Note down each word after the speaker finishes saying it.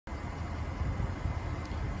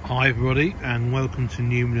Hi everybody and welcome to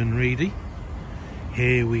Newman and Reedy.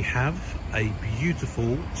 Here we have a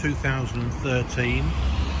beautiful 2013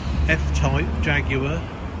 F Type Jaguar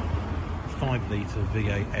 5-litre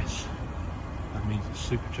V8S. That means it's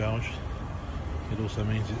supercharged. It also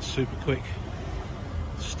means it's super quick.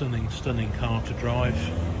 Stunning car to drive.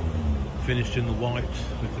 Finished in the white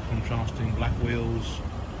with the contrasting black wheels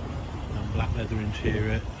and black leather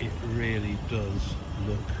interior. It really does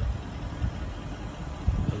look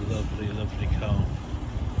a lovely car.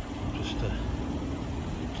 Just to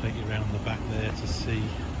take you around the back there to see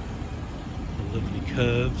the lovely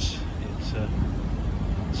curves. It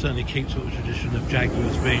certainly keeps up the tradition of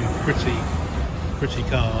Jaguars being pretty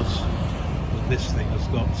cars, but this thing has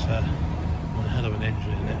got one hell of an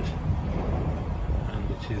engine in it,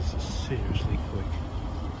 and it is seriously quick.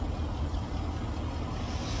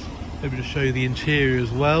 Maybe to show you the interior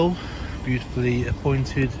as well. Beautifully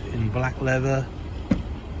appointed in black leather.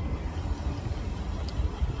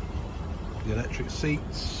 The electric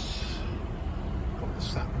seats, got the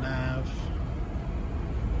sat nav,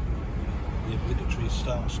 the obligatory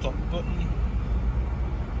start-stop button,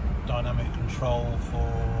 dynamic control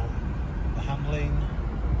for the handling,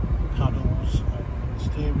 paddles on the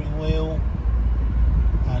steering wheel,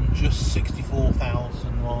 and just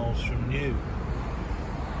 64,000 miles from new.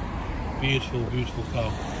 Beautiful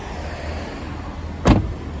car.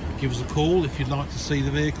 Give us a call if you'd like to see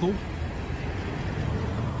the vehicle.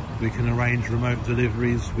 We can arrange remote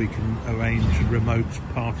deliveries, we can arrange remote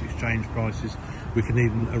part exchange prices, we can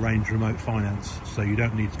even arrange remote finance, so you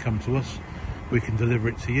don't need to come to us. We can deliver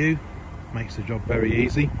it to you, makes the job very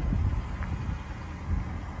easy.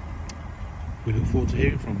 We look forward to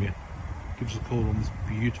hearing from you. Give us a call on this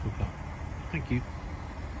beautiful car. Thank you.